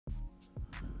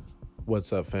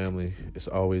What's up, family? It's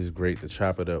always great to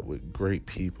chop it up with great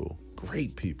people.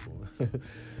 Great people.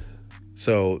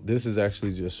 So, this is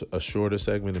actually just a shorter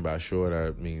segment. And by short, I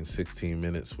mean 16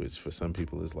 minutes, which for some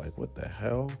people is like, what the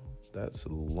hell? That's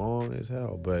long as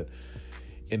hell. But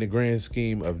in the grand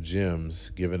scheme of gems,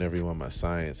 giving everyone my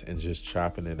science and just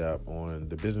chopping it up on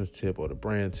the business tip or the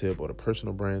brand tip or the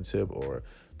personal brand tip or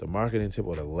the marketing tip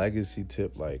or the legacy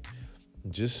tip, like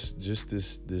just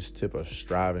this tip of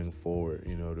striving forward,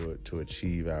 to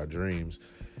achieve our dreams.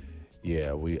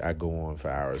 Yeah, I go on for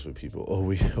hours with people,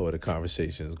 or the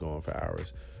conversations go on for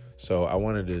hours. So I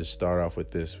wanted to start off with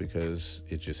this because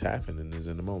it just happened and is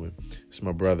in the moment. It's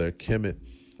my brother Kemit,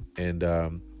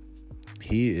 and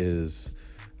he is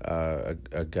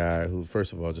a guy who,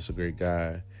 first of all, just a great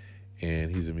guy,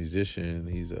 and he's a musician.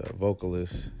 He's a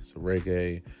vocalist. He's a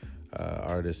reggae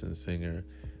artist and singer,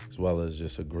 as well as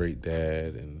just a great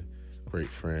dad and great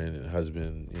friend and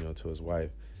husband, to his wife.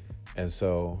 And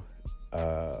so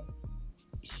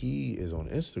he is on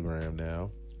Instagram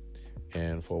now,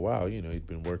 and for a while, he'd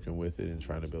been working with it and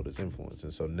trying to build his influence.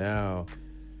 And so now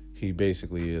he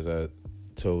basically, as I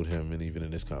told him, and even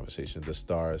in this conversation, the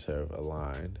stars have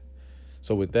aligned.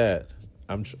 So with that,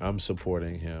 I'm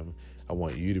supporting him. I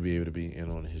want you to be able to be in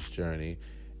on his journey,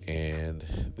 and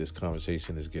this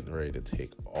conversation is getting ready to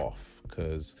take off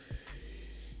because,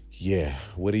 yeah,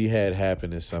 what he had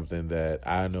happen is something that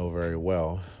I know very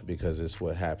well because it's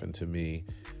what happened to me,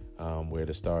 where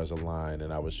the stars aligned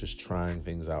and I was just trying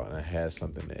things out and I had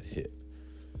something that hit.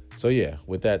 So yeah,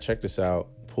 with that, check this out.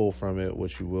 Pull from it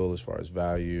what you will as far as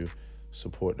value.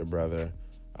 Support the brother.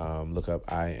 Look up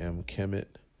I am Kemit,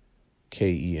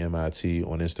 Kemit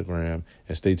on Instagram,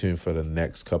 and stay tuned for the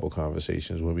next couple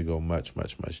conversations where we go much,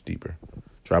 much, much deeper.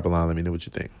 Drop a line. Let me know what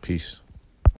you think. Peace.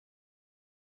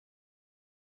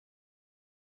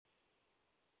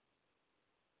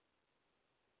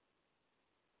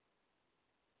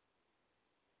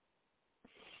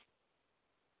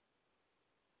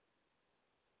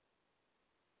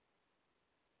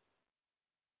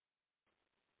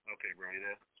 Okay, bro, you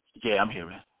there? Yeah, I'm here,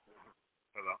 man.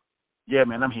 Hello? Yeah,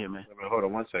 man, I'm here, man. Hold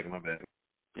on one second, my bad.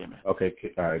 Yeah, man. Okay,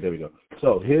 all right, there we go.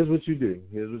 So here's what you do.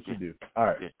 All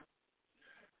right. Yeah.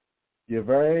 You're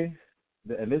very,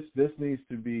 and this needs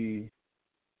to be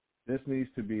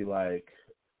like,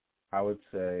 I would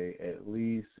say at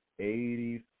least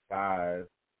 85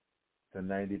 to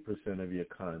 90% of your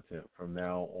content from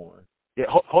now on. Yeah,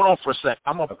 hold on for a sec.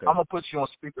 I'm Okay. gonna put you on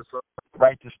speaker so I can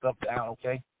write this stuff down,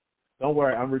 okay? Don't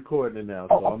worry, I'm recording it now.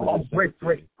 So I'm gonna just great.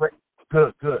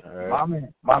 Good. All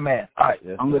right. My man. All right,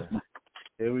 Yes, I'm sir. listening.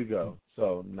 Here we go.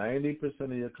 So 90%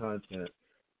 of your content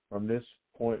from this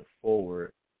point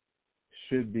forward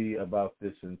should be about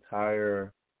exactly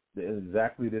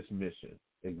this mission.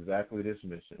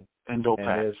 Indo And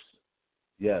Pack. it's,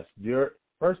 yes,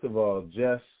 first of all,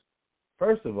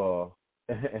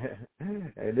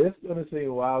 and this is going to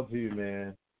seem wild to you,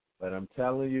 man, but I'm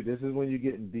telling you, this is when you're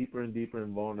getting deeper and deeper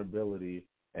in vulnerability,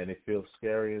 and it feels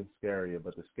scarier and scarier.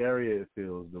 But the scarier it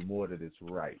feels, the more that it's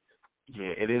right.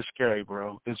 Yeah, it is scary,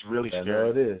 bro. It's really I scary. know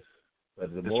it is.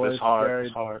 But the more it's it's hard. scary,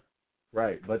 It's hard.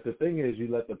 right. But the thing is, you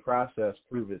let the process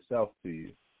prove itself to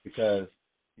you because,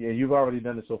 yeah, you've already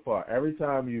done it so far. Every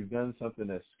time you've done something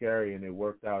that's scary and it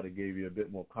worked out, it gave you a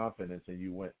bit more confidence and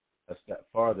you went a step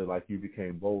farther, like you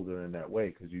became bolder in that way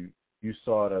because you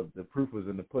saw the proof was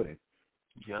in the pudding.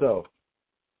 Yep. So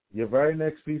your very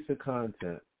next piece of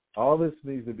content, all this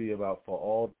needs to be about for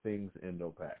all things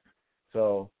Indo-Pac.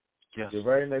 So yes. Your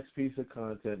very next piece of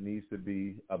content needs to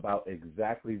be about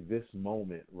exactly this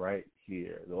moment right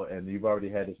here. And you've already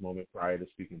had this moment prior to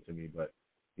speaking to me, but,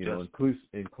 yes.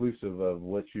 Inclusive of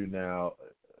what you now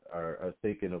are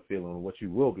thinking or feeling, what you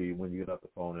will be when you get off the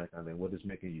phone and that kind of thing, what is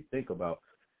making you think about.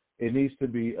 It needs to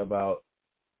be about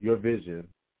your vision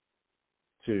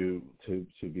to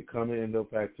become an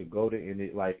Indo-Pac, to go to India,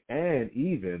 and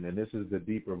this is the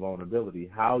deeper vulnerability,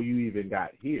 how you even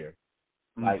got here.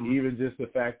 Like, even just the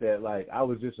fact that, like, I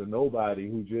was just a nobody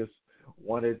who just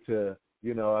wanted to,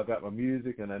 I got my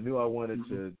music and I knew I wanted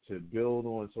to build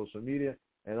on social media.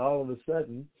 And all of a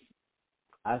sudden,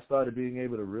 I started being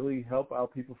able to really help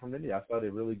out people from India. I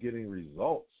started really getting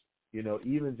results,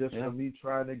 even just from me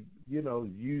trying to,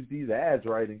 use these ads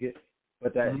right and get,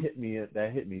 but that hit me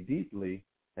deeply.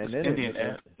 And then Indian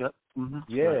ad. Yep.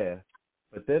 Yeah. Right.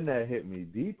 But then that hit me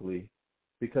deeply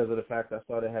because of the fact I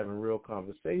started having real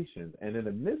conversations. And in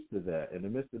the midst of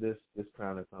this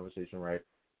kind of conversation, right,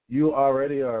 you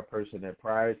already are a person that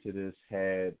prior to this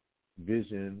had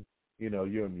vision.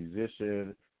 You're a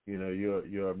musician.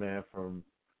 You're a man from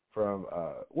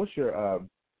what's your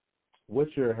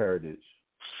heritage?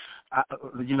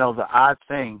 The odd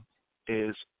thing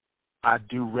is I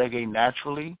do reggae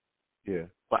naturally, Yeah.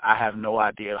 but I have no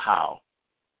idea how.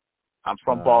 I'm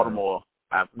from Baltimore.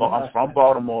 I'm from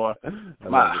Baltimore.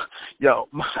 My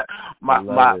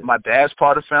dad's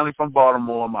part of the family from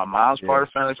Baltimore. My mom's part of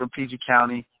the family from PG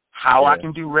County. How I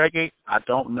can do reggae, I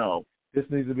don't know. This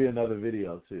needs to be another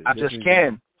video too. I just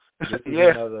can.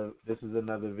 This is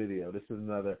another video. This is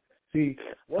another. See,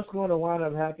 what's going to wind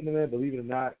up happening, man, believe it or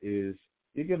not, is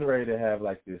you're getting ready to have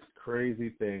like this crazy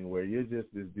thing where you're just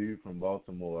this dude from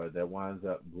Baltimore that winds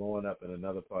up blowing up in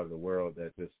another part of the world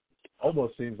that just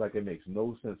almost seems like it makes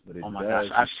no sense, but it does. Oh my gosh,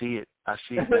 I see it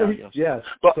now. Yes.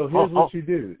 But, so here's what you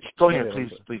do. Go ahead,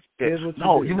 please.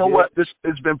 You know what?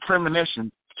 It's been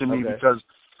premonition to me because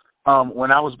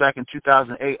when I was back in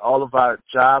 2008, all of our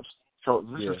jobs. So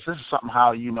this is something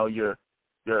how your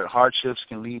hardships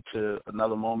can lead to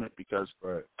another moment because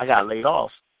I got laid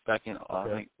off back in I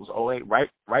think it was 2008,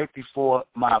 right before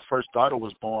my first daughter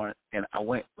was born, and I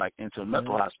went like into a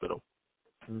mental hospital.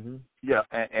 Mm-hmm. Yeah,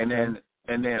 and then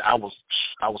I was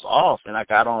off, and I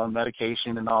got on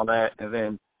medication and all that, and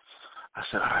then I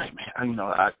said, all right, man,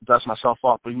 I dust myself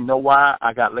off. But you know why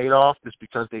I got laid off? It's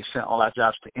because they sent all our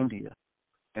jobs to India,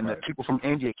 and the people from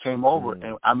India came over,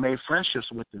 and I made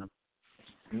friendships with them.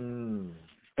 Mm.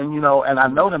 And and I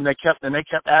know them. They kept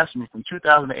asking me from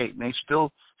 2008, and they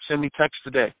still send me texts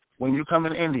today. When you come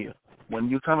in India? When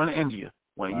you come in India?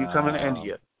 When you come in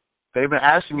India? They've been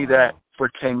asking me that for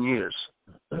 10 years.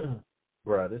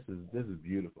 Bro, this is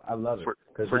beautiful. I love it.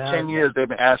 For 10 years, they've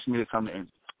been asking me to come to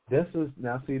India. This is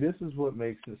what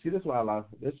makes it. See, this is why I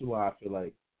feel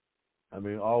like,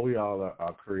 all we all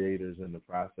are creators in the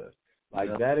process.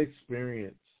 Like that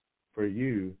experience for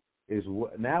you is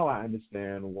what. Now I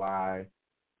understand why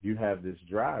you have this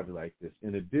drive like this.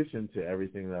 In addition to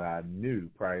everything that I knew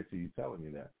prior to you telling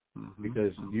me that,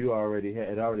 because you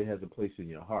it already has a place in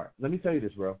your heart. Let me tell you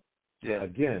this, bro. Yeah.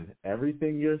 Again,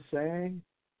 everything you're saying.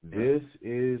 This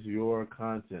is your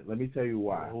content. Let me tell you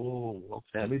why. Oh,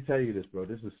 okay. Let me tell you this, bro.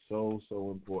 This is so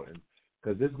important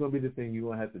because this is going to be the thing you're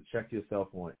going to have to check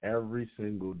yourself on every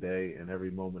single day and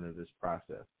every moment of this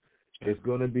process. It's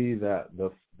going to be the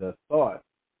thought,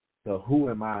 the who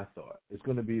am I thought. It's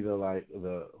going to be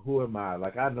the who am I?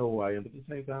 Like, I know who I am, but at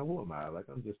the same time, who am I? Like,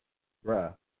 I'm just,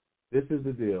 bruh, this is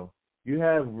the deal. You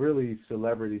have really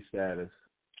celebrity status.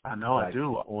 I know, I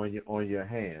do. On your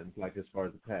hands, like as far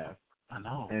as the past. I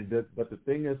know. But the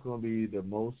thing that's going to be the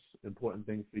most important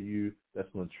thing for you that's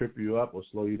going to trip you up or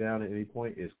slow you down at any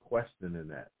point is questioning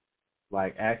that.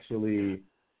 Like actually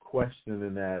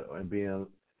questioning that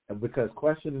because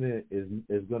questioning it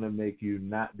is going to make you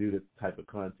not do the type of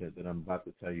content that I'm about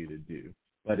to tell you to do.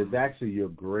 But it's actually your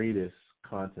greatest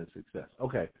content success.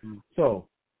 Okay, so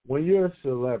when you're a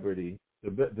celebrity,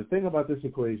 the thing about this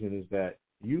equation is that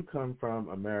you come from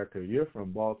America, you're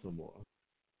from Baltimore.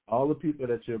 All the people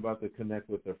that you're about to connect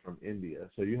with are from India,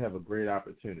 so you have a great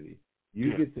opportunity.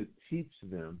 You get to teach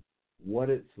them what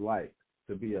it's like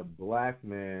to be a black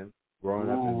man growing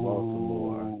up in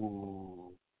Baltimore.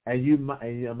 And I'm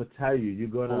gonna tell you,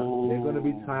 there's gonna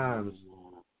be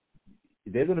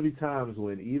times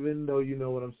when, even though you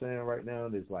know what I'm saying right now,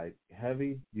 and it's like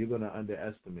heavy, you're gonna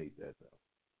underestimate that though,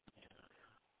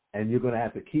 and you're gonna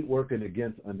have to keep working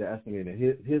against underestimating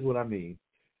it. Here's what I mean.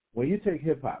 When you take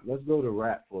hip-hop, let's go to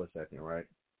rap for a second, right?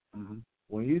 Mm-hmm.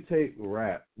 When you take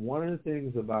rap, one of the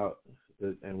things about,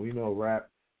 and we know rap,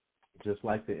 just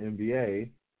like the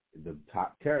NBA, the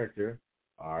top character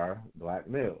are black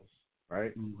males,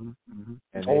 right? Mm-hmm. Mm-hmm.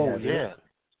 And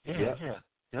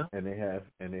Yeah. And they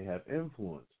have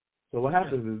influence. So what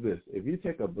happens is this: if you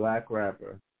take a black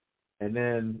rapper, and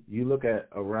then you look at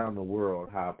around the world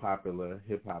how popular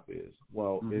hip hop is.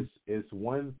 Well, it's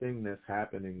one thing that's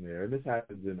happening there, and this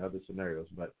happens in other scenarios,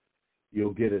 but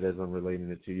you'll get it as I'm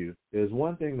relating it to you. There's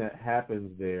one thing that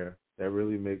happens there that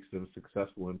really makes them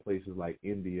successful in places like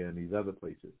India and these other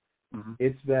places. Mm-hmm.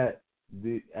 It's that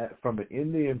from an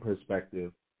Indian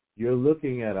perspective, you're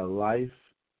looking at a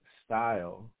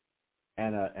lifestyle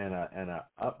and a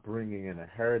upbringing and a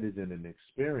heritage and an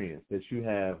experience that you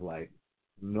have like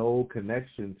no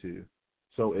connection to.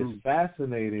 So it's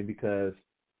fascinating because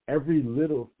every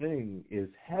little thing is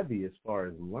heavy as far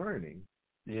as learning.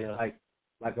 Yeah.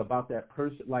 Like about that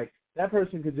person. Like that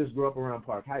person could just grow up around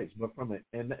Park Heights, but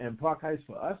and Park Heights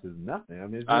for us is nothing. I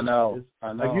mean, I know.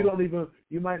 Like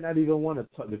you might not even want to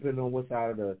depending on what side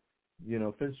of the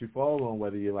fence you fall on,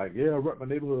 whether you're like, I rep my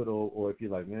neighborhood, or if you're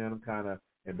like, man, I'm kind of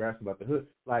embarrassed about the hood.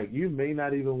 Like, you may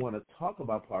not even want to talk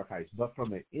about Park Heights, but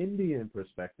from an Indian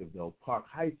perspective, though, Park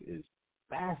Heights is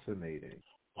fascinating.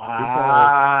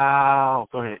 Wow.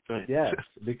 Go ahead. Yes,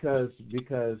 because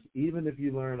even if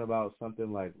you learn about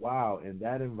something like, wow, in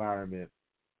that environment,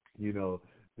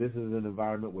 this is an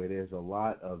environment where there's a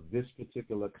lot of this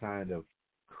particular kind of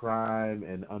crime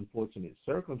and unfortunate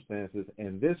circumstances,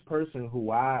 and this person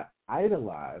who I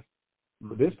idolize,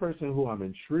 this person who I'm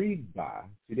intrigued by,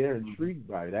 see, they're intrigued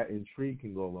by, that intrigue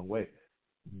can go a long way.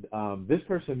 This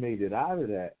person made it out of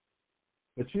that,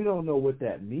 but you don't know what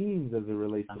that means as it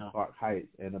relates to Park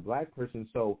Heights and a black person.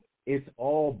 So it's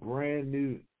all brand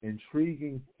new,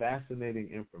 intriguing, fascinating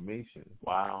information.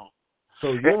 Wow.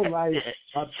 So your life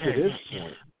up to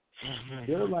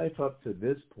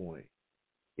this point,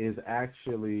 is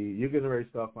actually, you're going to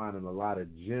start finding a lot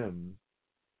of gems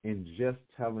in just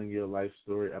telling your life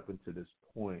story up until this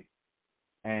point.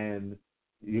 And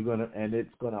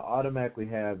it's gonna automatically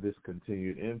have this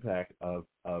continued impact of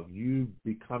you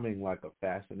becoming like a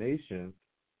fascination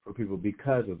for people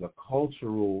because of the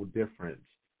cultural difference.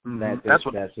 That's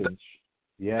what I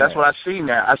see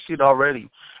now. I see it already,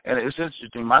 and it's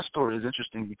interesting. My story is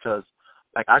interesting because,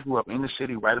 like, I grew up in the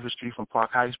city, right up the street from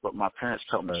Park Heights, but my parents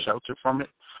kept me sheltered from it.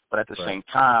 But at the same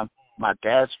time, my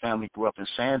dad's family grew up in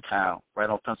Sandtown, right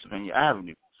on Pennsylvania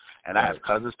Avenue. And I have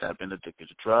cousins that have been addicted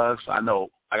to drugs. I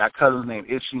got cousins named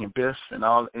Itchy and Biff and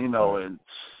all, and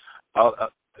a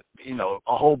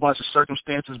whole bunch of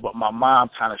circumstances. But my mom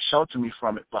kind of sheltered me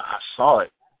from it. But I saw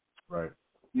it. Right.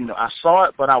 I saw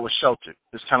it, but I was sheltered.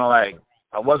 It's kind of like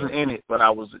I wasn't in it, but I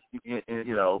was,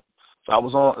 So I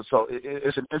was on. So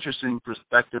it's an interesting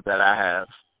perspective that I have.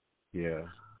 Yeah.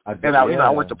 I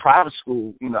went to private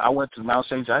school. I went to Mount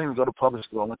St. John. I didn't even go to public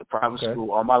school. I went to private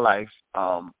school all my life,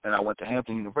 and I went to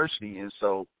Hampton University. And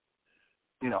so,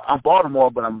 I'm Baltimore,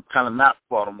 but I'm kind of not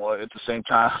Baltimore at the same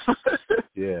time.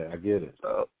 Yeah, I get it.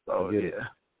 I get it.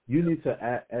 You need to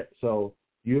add. So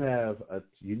you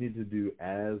need to do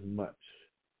as much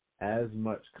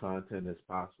content as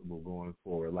possible going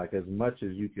forward, like as much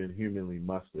as you can humanly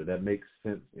muster. That makes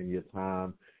sense in your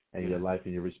time and your life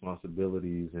and your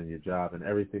responsibilities and your job and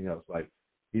everything else. Like,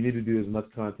 you need to do as much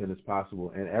content as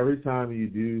possible. And every time you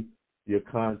do your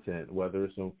content, whether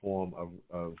it's in form of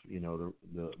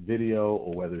the video,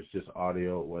 or whether it's just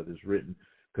audio, or whether it's written,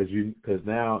 because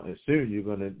now and soon you're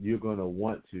gonna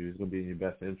want to. It's gonna be in your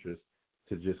best interest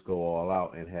to just go all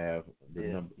out and have the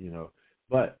number,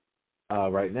 But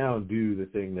right now, do the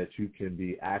thing that you can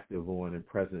be active on and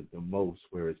present the most,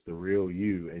 where it's the real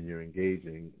you and you're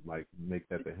engaging. Like, make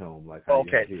that the helm. Like, how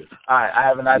okay, all right, I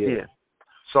have an idea.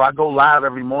 So I go live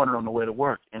every morning on the way to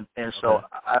work, and so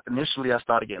initially I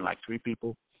started getting like 3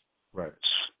 people. Right.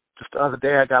 Just the other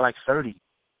day I got like 30.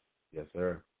 Yes,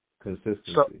 sir.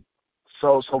 Consistency.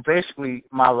 So basically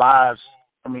my lives.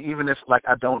 I mean, even if like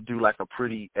I don't do like a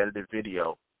pretty edited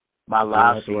video, my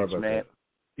live feeds, man.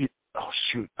 Oh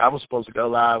shoot! I was supposed to go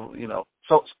live,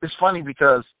 So it's funny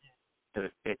because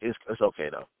it's okay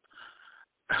though.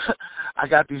 I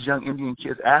got these young Indian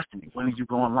kids asking me, "When are you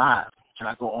going live? Can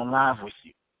I go on live with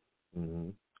you?" Mm-hmm.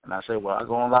 And I say, "Well, I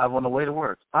go on live on the way to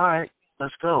work." All right,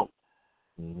 let's go.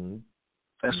 Mm-hmm.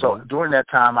 And so during that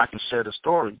time, I can share the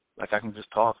story. Like, I can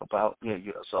just talk about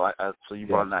So you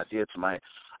brought an idea to my.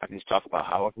 I can just talk about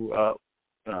how I grew up,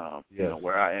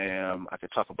 where I am. I can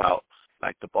talk about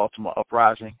like the Baltimore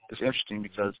uprising. It's interesting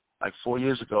because like 4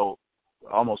 years ago,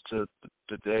 almost to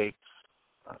the day,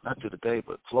 not to the day,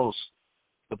 but close,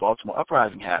 the Baltimore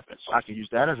uprising happened. So I can use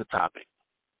that as a topic.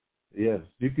 Yes,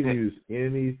 you can use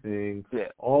anything. Yeah.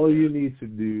 All you need to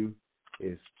do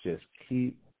is just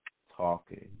keep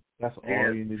talking. That's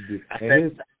all you need to do.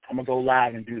 I'm going to go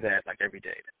live and do that like every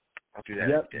day. I'll do that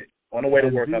every day. On the way to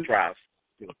work, I'll drive.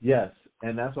 Yes,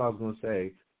 and that's what I was going to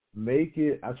say. Make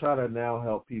it. I try to now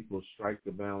help people strike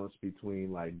the balance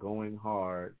between like going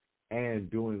hard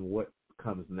and doing what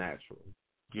comes natural.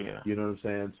 Yeah. You know what I'm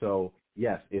saying? So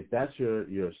yes, if that's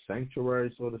your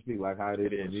sanctuary, so to speak, like how it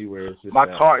is for me, where it's just my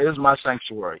car is my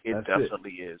sanctuary. It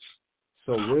definitely is.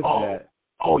 So with that.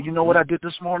 Oh, you know what I did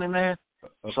this morning, man?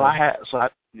 Okay.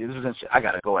 This is interesting. I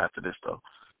gotta go after this though,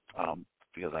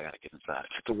 because I gotta get inside,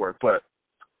 get to work. But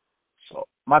so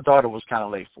my daughter was kind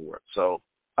of late for work, for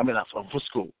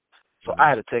school. So I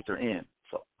had to take her in.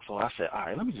 So I said, all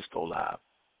right, let me just go live.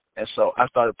 And so I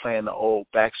started playing the old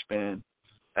Backspin,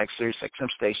 like Sirius XM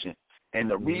station. And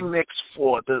the remix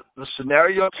for the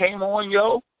scenario came on,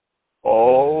 yo.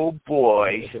 Oh,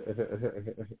 boy.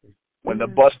 When the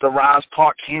Busta Rhymes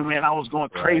part came in, I was going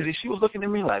crazy. She was looking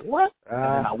at me like, what?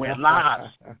 And then I went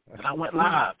live.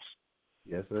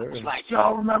 Yes, sir. I was like,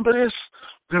 y'all remember this?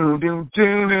 Oh,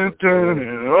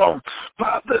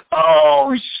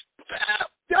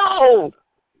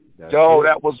 yo,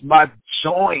 that was my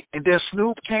joint. And then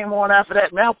Snoop came on after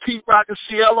that. Now Pete Rock and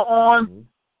CL are on. Mm-hmm.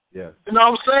 Yes. You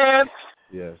know what I'm saying?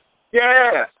 Yes.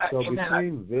 Yeah. So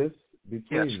between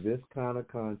this kind of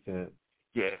content,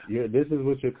 this is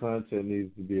what your content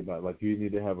needs to be about. Like you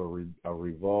need to have a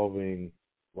revolving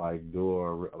like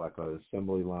door, like an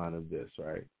assembly line of this,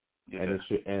 right? Yeah. And it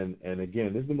should, and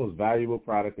again, this is the most valuable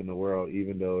product in the world,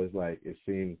 even though it's like it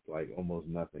seems like almost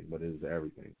nothing, but it is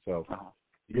everything. So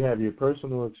you have your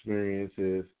personal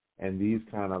experiences and these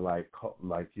kind of like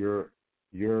your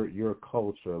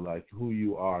culture, like who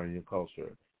you are in your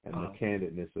culture and the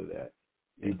candidness of that.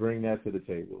 You bring that to the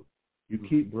table. You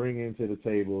keep bringing to the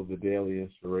table the daily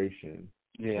inspiration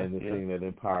and the thing that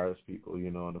empowers people,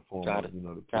 in the form of,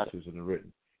 the pictures and the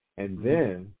written. And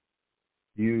then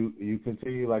you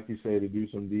continue, like you say, to do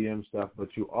some DM stuff,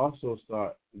 but you also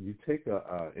you take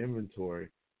a inventory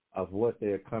of what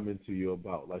they're coming to you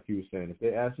about. Like you were saying, if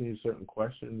they're asking you certain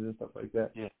questions and stuff like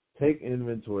that, take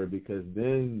inventory, because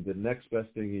then the next best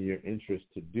thing in your interest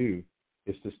to do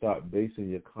is to start basing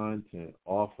your content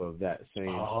off of that same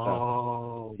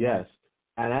stuff. Yes.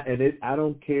 And I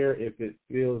don't care if it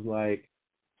feels like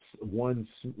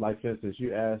like for instance, you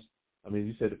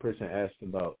said the person asked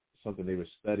about something they were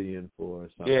studying for or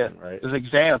something, right? There's an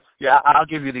exam. Yeah, I'll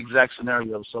give you the exact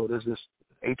scenario. So there's this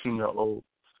 18-year-old,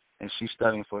 and she's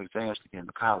studying for exams to get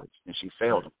into college, and she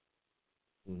failed them.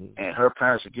 Mm-hmm. And her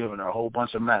parents are giving her a whole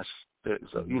bunch of mess.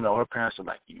 So, her parents are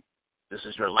like, this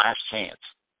is your last chance.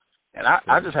 And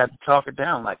I just had to talk it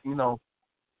down, like, you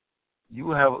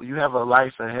have a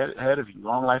life ahead of you,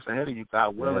 long life ahead of you,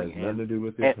 God willing. It has nothing to do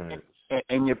with your parents.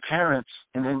 And your parents,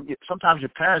 and then sometimes your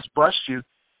parents bust you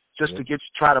just to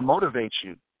try to motivate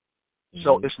you. Mm-hmm.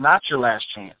 So it's not your last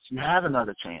chance. You have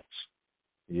another chance.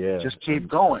 Yeah. Just keep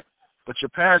going. But your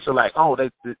parents are like,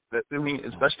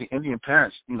 especially Indian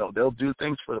parents, they'll do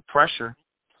things for the pressure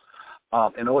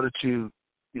in order to,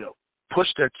 push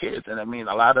their kids. And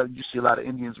you see a lot of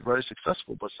Indians very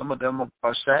successful, but some of them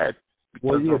are sad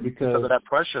because of that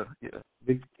pressure.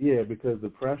 Yeah, because the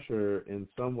pressure in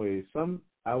some ways, to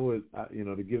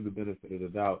give the benefit of the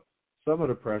doubt, some of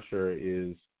the pressure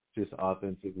is just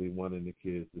authentically wanting the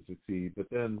kids to succeed, but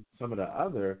then some of the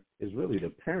other is really the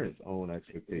parents' own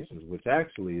expectations, which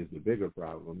actually is the bigger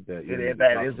problem. That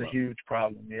is a huge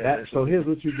problem. Yeah. So here's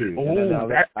what you do.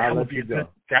 I'll let you go.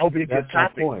 That would be a good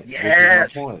topic. My point. Yes.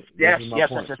 This is my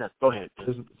point. Yes. Go ahead.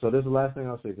 So this is the last thing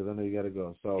I'll say, because I know you got to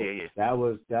go. So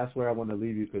that's where I want to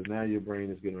leave you, because now your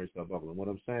brain is getting ready to start bubbling. What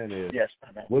I'm saying is,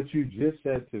 what you just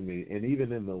said to me, and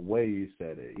even in the way you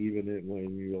said it, even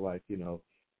when you were like,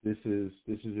 this is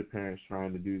your parents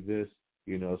trying to do this,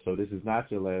 so this is not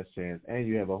your last chance, and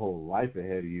you have a whole life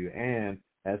ahead of you, and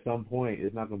at some point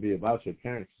it's not going to be about your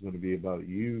parents, it's going to be about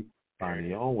you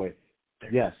finding your own way.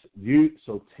 Yes,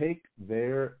 so take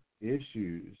their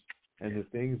issues and the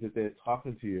things that they're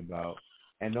talking to you about,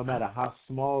 and no matter how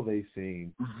small they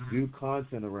seem, do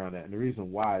content around that. And the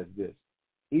reason why is this: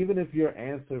 even if your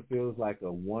answer feels like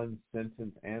a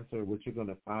one-sentence answer, what you're going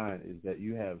to find is that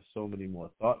you have so many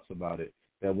more thoughts about it,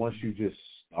 that once you just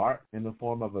start in the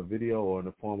form of a video or in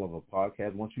the form of a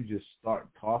podcast, once you just start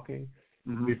talking,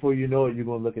 before you know it, you're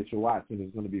going to look at your watch and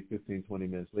it's going to be 15, 20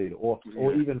 minutes later, or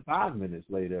even 5 minutes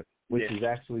later, which is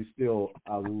actually still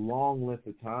a long length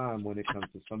of time when it comes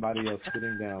to somebody else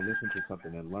sitting down, listening to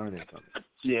something and learning something.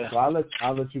 Yeah. So I'll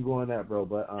let you go on that, bro.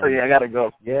 But I gotta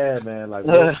go. Yeah, man. Like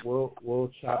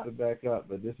we'll chop it back up,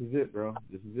 but this is it, bro.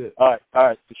 This is it. All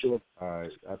right, for sure. All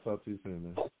right. I'll talk to you soon,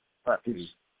 man. All right, peace.